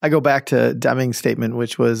I go back to Deming's statement,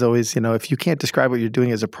 which was always, if you can't describe what you're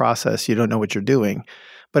doing as a process, you don't know what you're doing.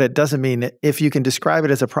 But it doesn't mean that if you can describe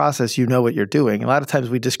it as a process, you know what you're doing. A lot of times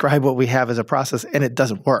we describe what we have as a process and it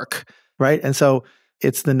doesn't work, right? And so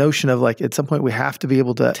it's the notion of at some point we have to be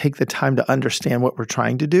able to take the time to understand what we're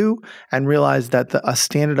trying to do and realize that a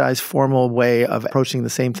standardized formal way of approaching the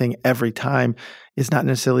same thing every time is not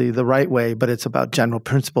necessarily the right way, but it's about general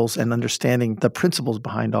principles and understanding the principles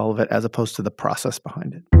behind all of it as opposed to the process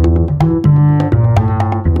behind it.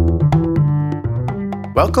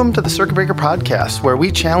 Welcome to the Circuit Breaker Podcast, where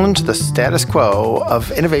we challenge the status quo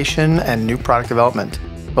of innovation and new product development.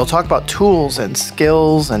 We'll talk about tools and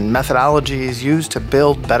skills and methodologies used to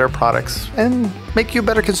build better products and make you a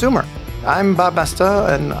better consumer. I'm Bob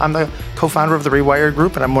Mesta, and I'm the co-founder of the Rewired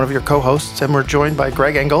Group, and I'm one of your co-hosts, and we're joined by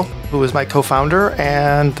Greg Engel, who is my co-founder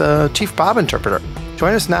and Chief Bob Interpreter.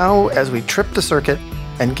 Join us now as we trip the circuit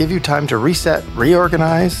and give you time to reset,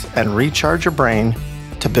 reorganize, and recharge your brain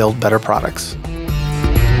to build better products.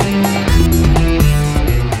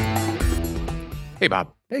 Hey,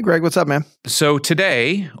 Bob. Hey, Greg. What's up, man? So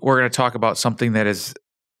today we're going to talk about something that is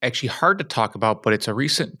actually hard to talk about, but it's a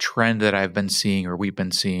recent trend that I've been seeing or we've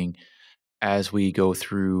been seeing as we go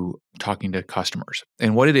through talking to customers.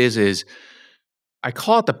 And what it is I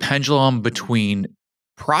call it the pendulum between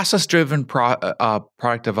process-driven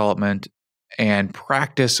product development and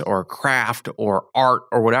practice or craft or art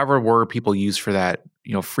or whatever word people use for that,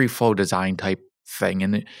 free flow design type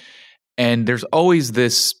thing. And there's always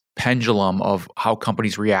this pendulum of how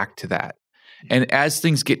companies react to that. And as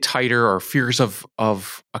things get tighter or fears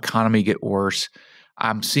of economy get worse,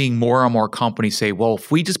 I'm seeing more and more companies say, well,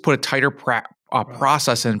 if we just put a tighter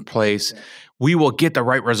process in place, we will get the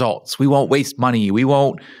right results. We won't waste money. We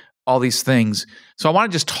won't all these things. So I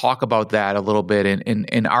want to just talk about that a little bit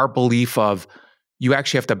and our belief of you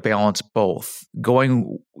actually have to balance both.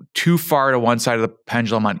 Going too far to one side of the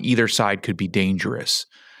pendulum on either side could be dangerous.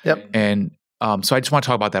 Yep. And so I just want to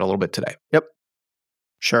talk about that a little bit today. Yep.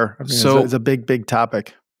 Sure. It's a big, big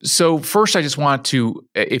topic. So first, I just want to,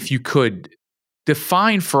 if you could,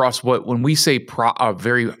 define for us when we say a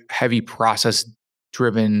very heavy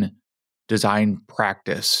process-driven design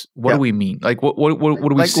practice, what do we mean? Like, what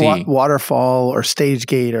do we see? Waterfall or stage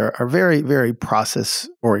gate are very, very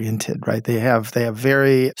process-oriented, right? They have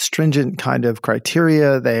very stringent kind of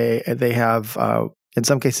criteria. They have in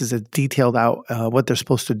some cases, it's detailed out what they're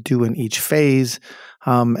supposed to do in each phase.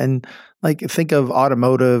 And think of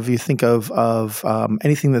automotive, you think of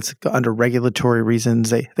anything that's under regulatory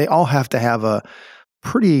reasons. They all have to have a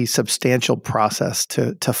pretty substantial process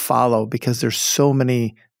to follow because there's so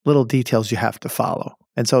many little details you have to follow.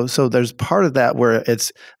 And so there's part of that where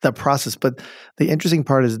it's the process. But the interesting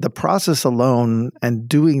part is the process alone and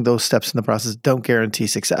doing those steps in the process don't guarantee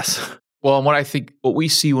success. Well, and what we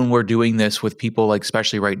see when we're doing this with people,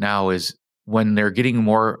 especially right now, is when they're getting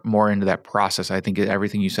more into that process, I think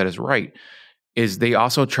everything you said is right, is they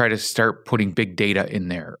also try to start putting big data in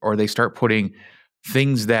there, or they start putting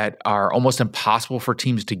things that are almost impossible for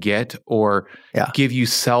teams to get, or give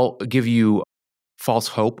you false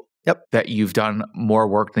hope that you've done more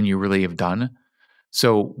work than you really have done.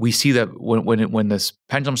 So we see that when this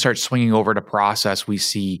pendulum starts swinging over to process, we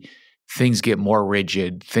see things get more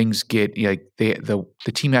rigid. Things get the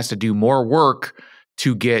team has to do more work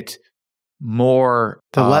to get more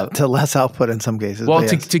to less output in some cases. Well,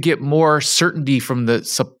 to get more certainty from the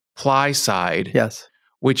supply side. Yes,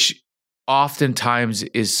 which oftentimes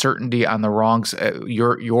is certainty on the wrong side.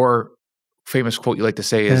 Your famous quote you like to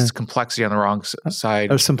say is complexity on the wrong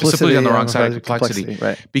side, or simplicity on the wrong side of complexity.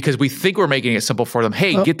 Right? Because we think we're making it simple for them.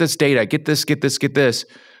 Hey, get this data, get this.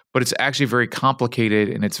 But it's actually very complicated,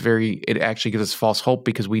 and it actually gives us false hope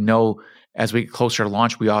because we know as we get closer to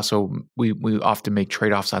launch, we often make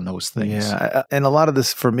trade-offs on those things. Yeah, and a lot of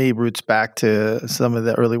this for me roots back to some of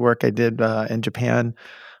the early work I did in Japan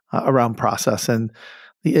around process. And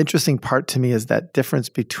the interesting part to me is that difference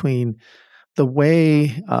between the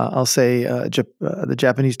way I'll say the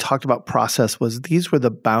Japanese talked about process was these were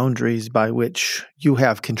the boundaries by which you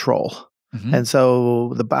have control. Mm-hmm. And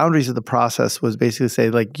so the boundaries of the process was basically say,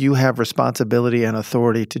 you have responsibility and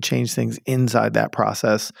authority to change things inside that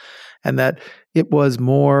process. And that it was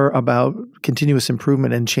more about continuous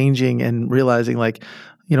improvement and changing and realizing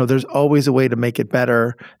there's always a way to make it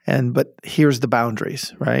better. But here's the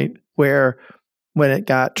boundaries, right? Where when it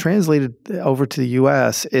got translated over to the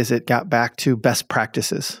US is it got back to best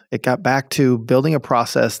practices. It got back to building a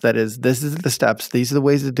process that is, this is the steps, these are the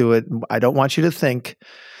ways to do it. I don't want you to think.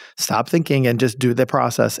 Stop thinking and just do the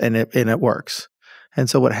process, and it works. And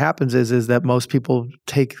so what happens is that most people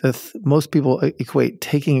equate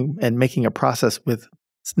taking and making a process with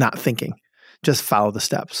It's not thinking. Just follow the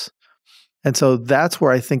steps. And so that's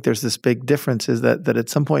where I think there's this big difference is that at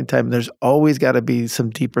some point in time, there's always got to be some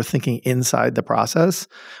deeper thinking inside the process.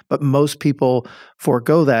 But most people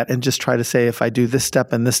forego that and just try to say, if I do this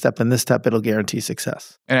step and this step and this step, it'll guarantee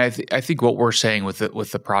success. And I think what we're saying with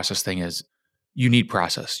the process thing is you need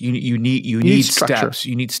process. You need steps.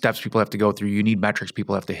 You need steps people have to go through. You need metrics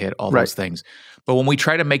people have to hit, all those things. But when we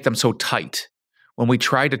try to make them so tight, when we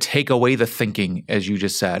try to take away the thinking, as you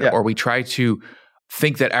just said, or we try to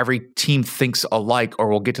think that every team thinks alike or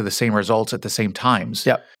will get to the same results at the same times,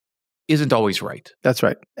 isn't always right. That's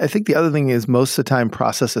right. I think the other thing is most of the time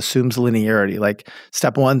process assumes linearity, like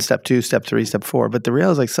step 1, step 2, step 3, step 4. But the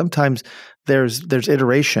reality is like sometimes there's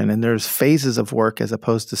iteration and there's phases of work as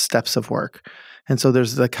opposed to steps of work. And so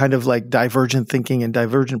there's the kind of like divergent thinking and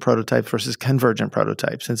divergent prototypes versus convergent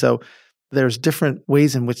prototypes. And so there's different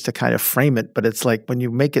ways in which to kind of frame it, but it's like when you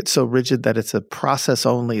make it so rigid that it's a process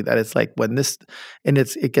only, that it's like when this, and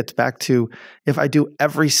it gets back to, if I do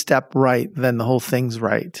every step right, then the whole thing's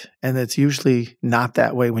right. And it's usually not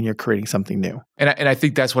that way when you're creating something new. And I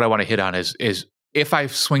think that's what I want to hit on is if I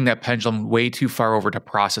swing that pendulum way too far over to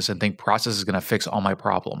process and think process is going to fix all my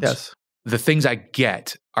problems, the things I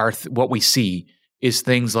get are what we see is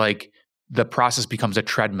things like the process becomes a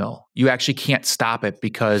treadmill. You actually can't stop it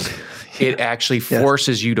because it actually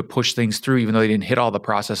forces you to push things through, even though they didn't hit all the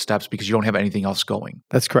process steps because you don't have anything else going.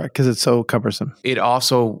 That's correct, because it's so cumbersome. It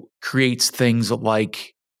also creates things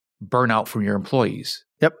like burnout from your employees.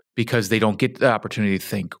 Because they don't get the opportunity to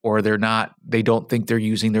think, or they don't think they're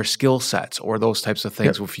using their skill sets, or those types of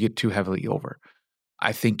things if you get too heavily over.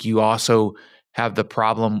 I think you also have the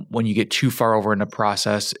problem when you get too far over in the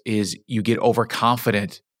process is you get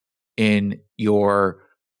overconfident in your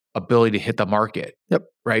ability to hit the market,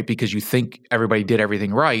 right? Because you think everybody did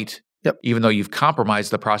everything right, even though you've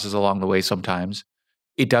compromised the process along the way sometimes,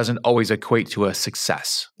 it doesn't always equate to a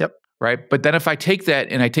success, right? But then if I take that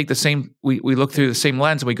and I take the same, we look through the same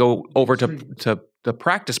lens and we go over to the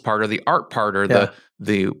practice part or the art part or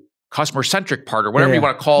the customer-centric part or whatever you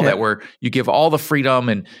want to call that, where you give all the freedom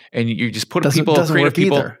and you just put people, creative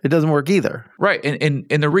people. It doesn't work either. Right.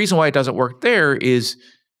 And the reason why it doesn't work there is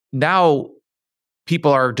now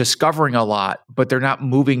people are discovering a lot, but they're not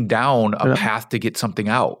moving down a path to get something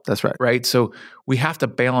out. That's right. Right. So we have to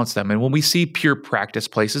balance them. And when we see pure practice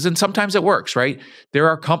places, and sometimes it works, right? There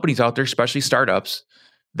are companies out there, especially startups,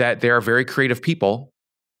 that they are very creative people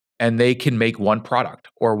and they can make one product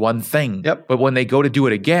or one thing. But when they go to do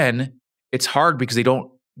it again, it's hard because they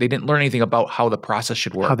didn't learn anything about how the process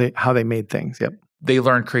should work. How they made things. They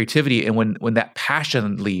learn creativity. And when that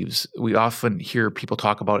passion leaves, we often hear people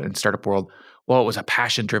talk about it in startup world, well, it was a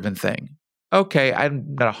passion-driven thing. Okay,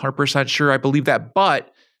 I'm not 100% sure I believe that.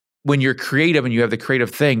 But when you're creative and you have the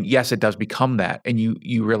creative thing, yes, it does become that. And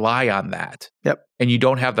you rely on that. And you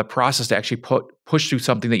don't have the process to actually push through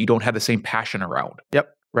something that you don't have the same passion around.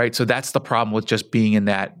 Right? So that's the problem with just being in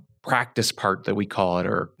that practice part that we call it,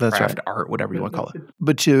 or craft art, whatever you want to call it.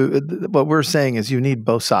 But what we're saying is you need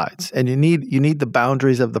both sides, and you need the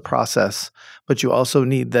boundaries of the process, but you also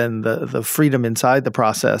need then the freedom inside the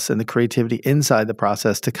process and the creativity inside the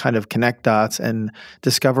process to kind of connect dots and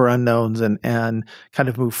discover unknowns and kind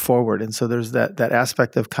of move forward. And so there's that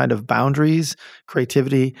aspect of kind of boundaries,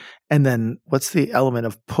 creativity, and then what's the element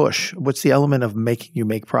of push? What's the element of making you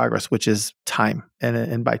make progress, which is time.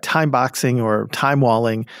 And by time boxing or time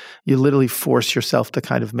walling, you literally force yourself to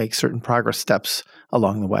kind of make certain progress steps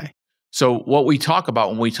along the way. So what we talk about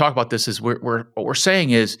when we talk about this is what we're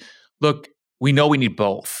saying is, look, we know we need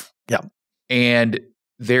both. And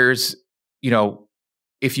there's,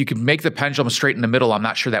 if you can make the pendulum straight in the middle, I'm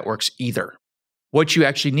not sure that works either. What you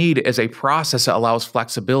actually need is a process that allows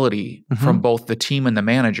flexibility from both the team and the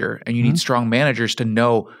manager. And you need strong managers to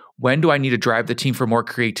know, when do I need to drive the team for more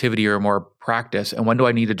creativity or more practice? And when do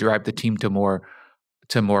I need to drive the team to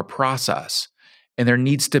more process? And there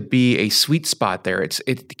needs to be a sweet spot there.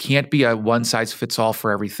 It can't be a one size fits all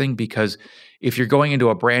for everything, because if you're going into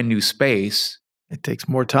a brand new space, it takes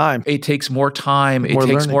more time. It takes more time. It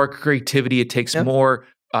takes more creativity. It takes more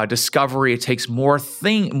discovery. It takes more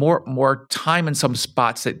time in some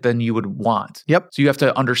spots than you would want. So you have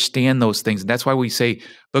to understand those things. And that's why we say,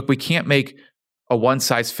 look, we can't make a one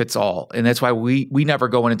size fits all. And that's why we never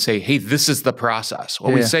go in and say, hey, this is the process.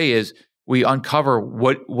 What we say is, we uncover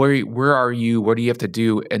where are you, what do you have to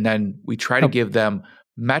do? And then we try to give them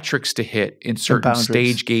metrics to hit in certain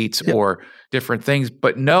stage gates or different things.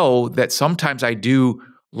 But know that sometimes I do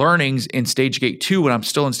learnings in stage gate 2 when I'm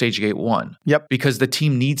still in stage gate 1. Yep. Because the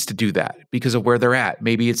team needs to do that because of where they're at.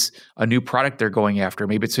 Maybe it's a new product they're going after.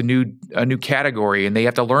 Maybe it's a new category and they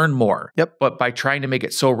have to learn more. Yep. But by trying to make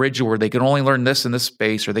it so rigid where they can only learn this in this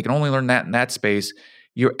space or they can only learn that in that space,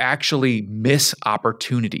 you actually miss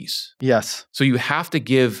opportunities. Yes. So you have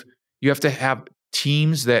to have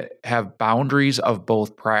teams that have boundaries of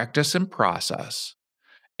both practice and process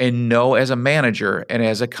and know as a manager and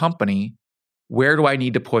as a company, where do I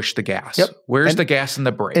need to push the gas? Yep. Where's the gas and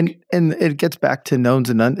the brake? And it gets back to knowns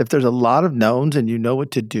and unknowns. If there's a lot of knowns and you know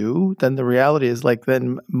what to do, then the reality is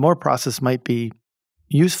then more process might be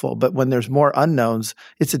useful. But when there's more unknowns,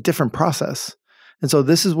 it's a different process. And so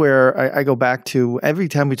this is where I go back to every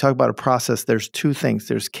time we talk about a process, there's two things.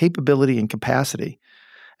 There's capability and capacity.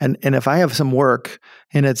 And if I have some work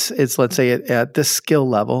and it's let's say at this skill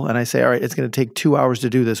level and I say, all right, it's going to take 2 hours to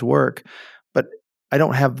do this work, but I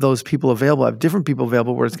don't have those people available. I have different people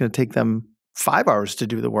available where it's going to take them 5 hours to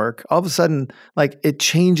do the work. All of a sudden, it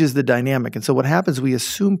changes the dynamic. And so what happens, we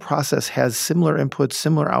assume process has similar inputs,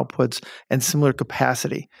 similar outputs, and similar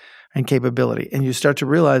capacity and capability. And you start to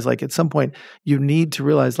realize at some point, you need to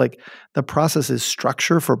realize the process is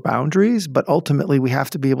structure for boundaries, but ultimately we have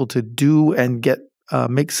to be able to do and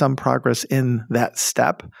make some progress in that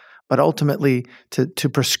step. But ultimately, to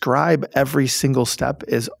prescribe every single step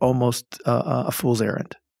is almost a fool's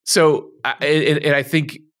errand. So, and I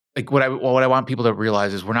think what I want people to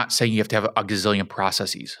realize is we're not saying you have to have a gazillion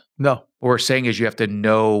processes. No. What we're saying is you have to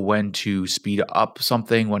know when to speed up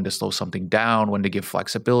something, when to slow something down, when to give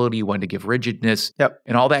flexibility, when to give rigidness. Yep.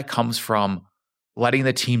 And all that comes from letting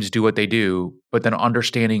the teams do what they do, but then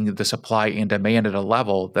understanding the supply and demand at a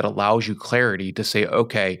level that allows you clarity to say,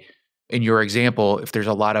 okay, in your example, if there's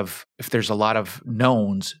a lot of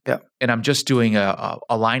knowns, yep. and I'm just doing a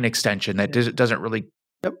line extension that doesn't really,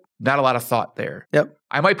 yep. not a lot of thought there. Yep.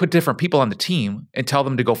 I might put different people on the team and tell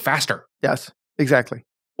them to go faster. Yes, exactly.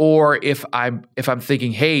 Or if I'm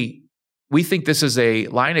thinking, hey, we think this is a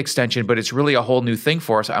line extension, but it's really a whole new thing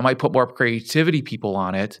for us, I might put more creativity people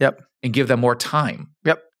on it. Yep. And give them more time.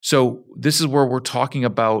 Yep. So this is where we're talking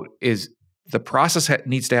about is the process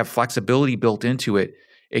needs to have flexibility built into it.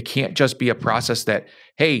 It can't just be a process that,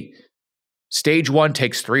 hey, stage 1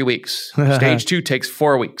 takes 3 weeks. Stage 2 takes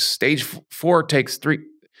 4 weeks. Stage 4 takes 3.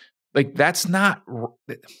 That's not,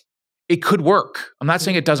 it could work. I'm not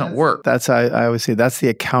saying it doesn't work. That's I always say that's the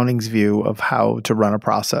accounting's view of how to run a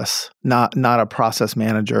process, not a process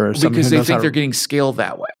manager or something. Because they think they're getting scale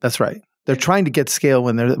that way. That's right. They're trying to get scale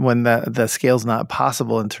when the scale's not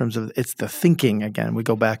possible in terms of it's the thinking. Again, we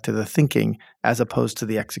go back to the thinking as opposed to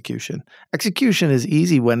the execution. Execution is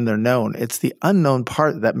easy when they're known. It's the unknown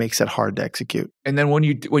part that makes it hard to execute. And then when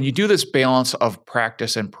you do this balance of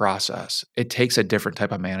practice and process, it takes a different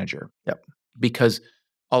type of manager. Yep. Because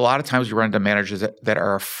a lot of times you run into managers that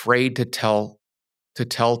are afraid to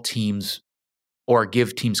tell teams or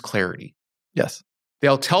give teams clarity. Yes.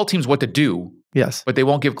 They'll tell teams what to do. Yes. But they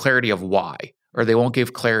won't give clarity of why, or they won't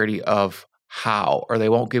give clarity of how, or they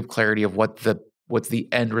won't give clarity of what the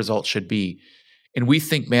end result should be. And we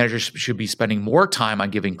think managers should be spending more time on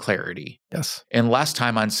giving clarity. Yes. And less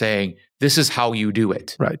time on saying, this is how you do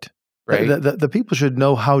it. Right. Right. The people should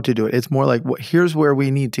know how to do it. It's more like, here's where we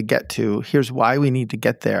need to get to. Here's why we need to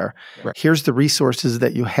get there. Right. Here's the resources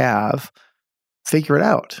that you have. Figure it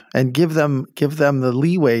out and give them the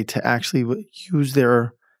leeway to actually use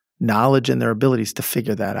their knowledge and their abilities to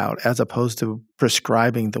figure that out, as opposed to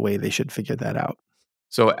prescribing the way they should figure that out.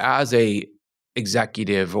 So as a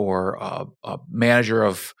executive or a manager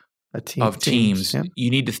of teams, yeah.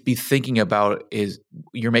 You need to be thinking about is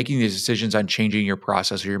you're making these decisions on changing your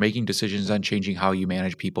process, or you're making decisions on changing how you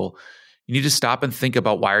manage people. You need to stop and think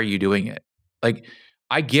about, why are you doing it?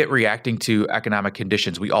 I get reacting to economic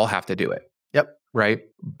conditions. We all have to do it. Yep. Right.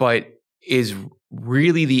 But is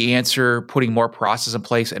really the answer putting more process in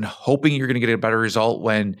place and hoping you're going to get a better result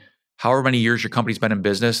when however many years your company's been in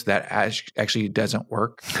business that actually doesn't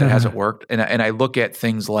work, that hasn't worked? And I look at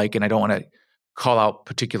things like, and I don't want to call out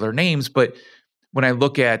particular names, but when I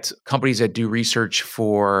look at companies that do research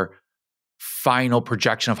for final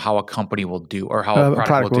projection of how a company will do or how a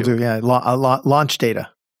product will do. Yeah, launch data.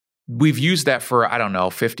 We've used that for,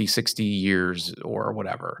 50, 60 years or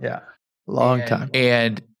whatever. Yeah, long time.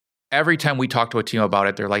 And every time we talk to a team about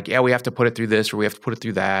it, they're like, yeah, we have to put it through this or we have to put it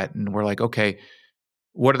through that. And we're like, okay,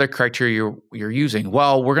 what are the criteria you're using?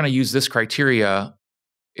 Well, we're going to use this criteria.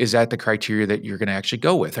 Is that the criteria that you're going to actually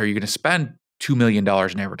go with? Are you going to spend $2 million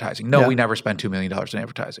in advertising? No, we never spend $2 million in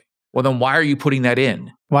advertising. Well, then why are you putting that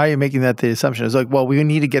in? Why are you making that the assumption? It's like, well, we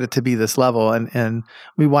need to get it to be this level, and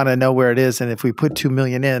we want to know where it is. And if we put 2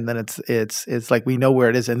 million in, then it's like we know where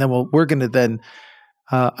it is, and then we're going to then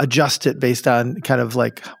adjust it based on kind of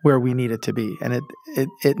like where we need it to be, and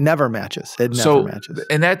it never matches. It never matches.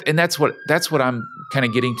 And that's what I'm kind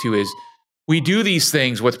of getting to is we do these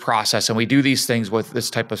things with process and we do these things with this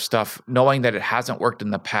type of stuff, knowing that it hasn't worked in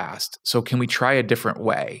the past. So can we try a different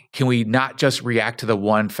way? Can we not just react to the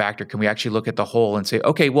one factor? Can we actually look at the whole and say,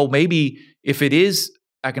 okay, well, maybe if it is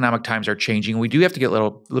economic times are changing, we do have to get a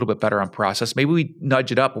little bit better on process. Maybe we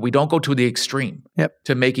nudge it up, but we don't go to the extreme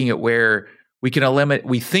to making it where we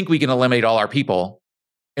think we can eliminate all our people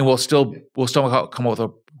and we'll still come up with a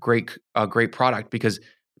great product, because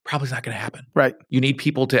probably not going to happen. Right. You need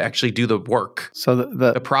people to actually do the work. So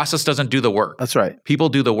the process doesn't do the work. That's right. People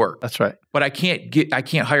do the work. That's right. But I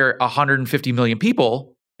can't hire 150 million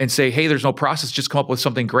people and say, hey, there's no process, just come up with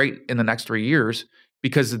something great in the next 3 years,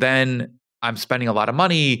 because then I'm spending a lot of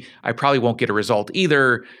money. I probably won't get a result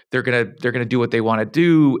either. They're gonna do what they want to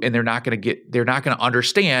do, and they're not gonna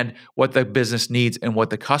understand what the business needs and what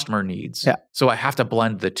the customer needs. Yeah. So I have to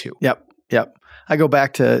blend the two. Yep. I go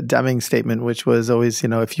back to Deming's statement, which was always,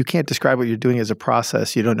 if you can't describe what you're doing as a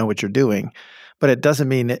process, you don't know what you're doing. But it doesn't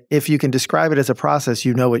mean if you can describe it as a process,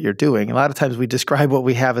 you know what you're doing. A lot of times we describe what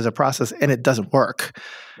we have as a process and it doesn't work,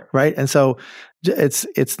 right? And so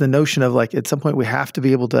it's the notion of like, at some point we have to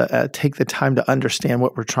be able to take the time to understand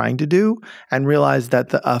what we're trying to do and realize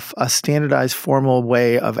that a standardized formal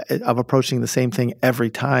way of approaching the same thing every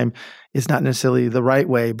time is not necessarily the right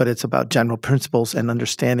way, but it's about general principles and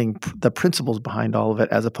understanding the principles behind all of it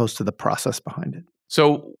as opposed to the process behind it.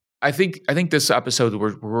 So I think this episode,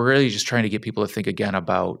 we're really just trying to get people to think again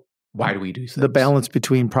about why do we do things. The balance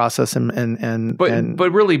between process and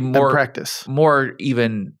really more and practice. More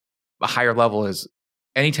even a higher level is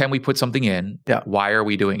anytime we put something in, why are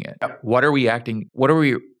we doing it? Yep. What are we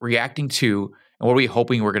reacting to, and what are we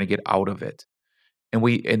hoping we're going to get out of it?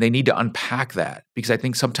 And they need to unpack that, because I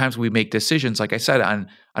think sometimes we make decisions, like I said, on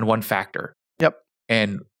one factor. Yep.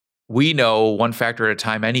 And we know one factor at a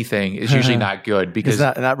time, anything is usually not good, because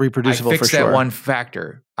it's not reproducible. I fix that one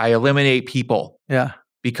factor. I eliminate people. Yeah.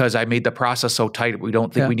 Because I made the process so tight, we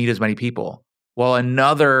don't think we need as many people. Well,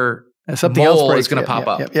 another something mole else is going to pop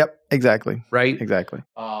up. Yep. Exactly. Right? Exactly.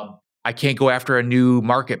 I can't go after a new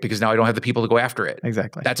market because now I don't have the people to go after it.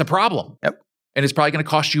 Exactly. That's a problem. Yep. And it's probably going to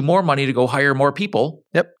cost you more money to go hire more people.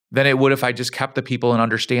 Yep. Than it would if I just kept the people and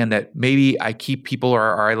understand that maybe I keep people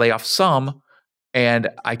or I lay off some and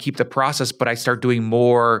I keep the process, but I start doing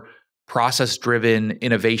more process-driven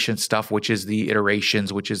innovation stuff, which is the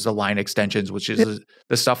iterations, which is the line extensions, which is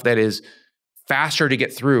the stuff that is faster to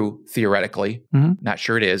get through theoretically. Mm-hmm. Not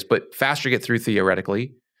sure it is, but faster to get through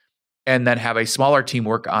theoretically. And then have a smaller team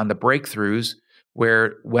work on the breakthroughs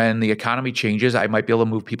where when the economy changes, I might be able to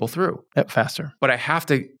move people through. Yep, faster. But I have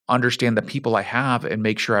to understand the people I have and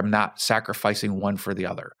make sure I'm not sacrificing one for the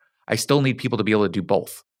other. I still need people to be able to do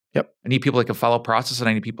both. Yep. I need people that can follow process, and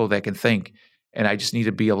I need people that can think. And I just need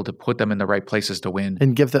to be able to put them in the right places to win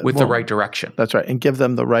and give them the right direction. That's right. And give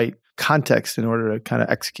them the right context in order to kind of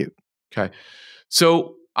execute. Okay.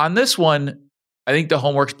 So on this one, I think the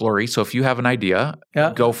homework's blurry. So if you have an idea,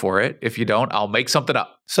 go for it. If you don't, I'll make something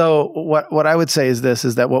up. So what I would say is this,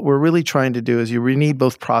 is that what we're really trying to do is you need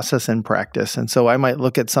both process and practice. And so I might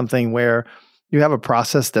look at something where you have a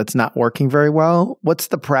process that's not working very well. What's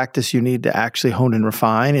the practice you need to actually hone and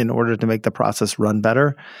refine in order to make the process run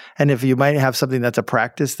better? And if you might have something that's a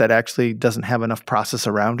practice that actually doesn't have enough process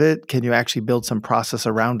around it, can you actually build some process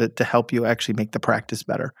around it to help you actually make the practice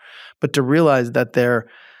better? But to realize that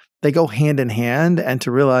they go hand in hand, and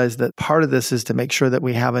to realize that part of this is to make sure that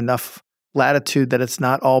we have enough latitude that it's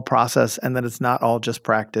not all process and that it's not all just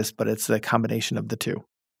practice, but it's the combination of the two.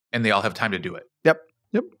 And they all have time to do it. Yep.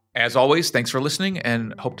 As always, thanks for listening,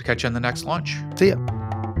 and hope to catch you on the next launch. See ya.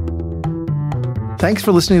 Thanks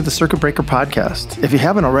for listening to the Circuit Breaker podcast. If you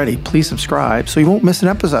haven't already, please subscribe so you won't miss an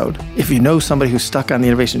episode. If you know somebody who's stuck on the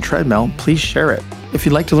innovation treadmill, please share it. If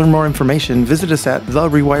you'd like to learn more information, visit us at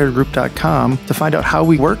therewiredgroup.com to find out how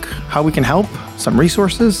we work, how we can help, some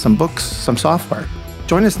resources, some books, some software.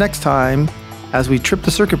 Join us next time as we trip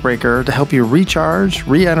the circuit breaker to help you recharge,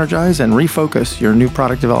 re-energize, and refocus your new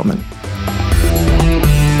product development.